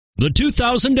The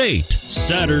 2008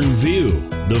 Saturn VUE.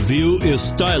 The VUE is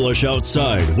stylish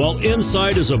outside, while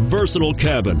inside is a versatile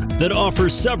cabin that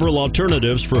offers several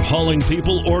alternatives for hauling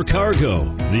people or cargo.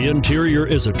 The interior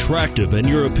is attractive and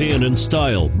European in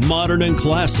style, modern and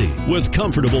classy, with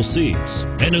comfortable seats,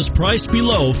 and is priced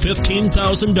below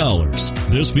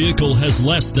 $15,000. This vehicle has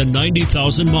less than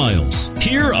 90,000 miles.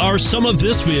 Here are some of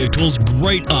this vehicle's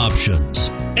great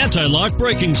options: anti-lock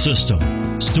braking system,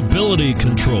 stability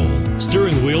control,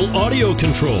 steering wheel audio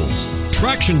controls,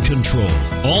 traction control,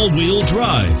 all-wheel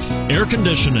drive, air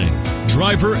conditioning,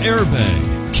 driver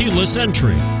airbag, keyless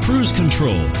entry, cruise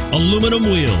control, aluminum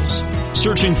wheels.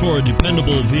 Searching for a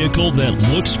dependable vehicle that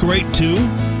looks great too?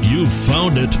 You've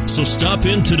found it, so stop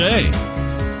in today.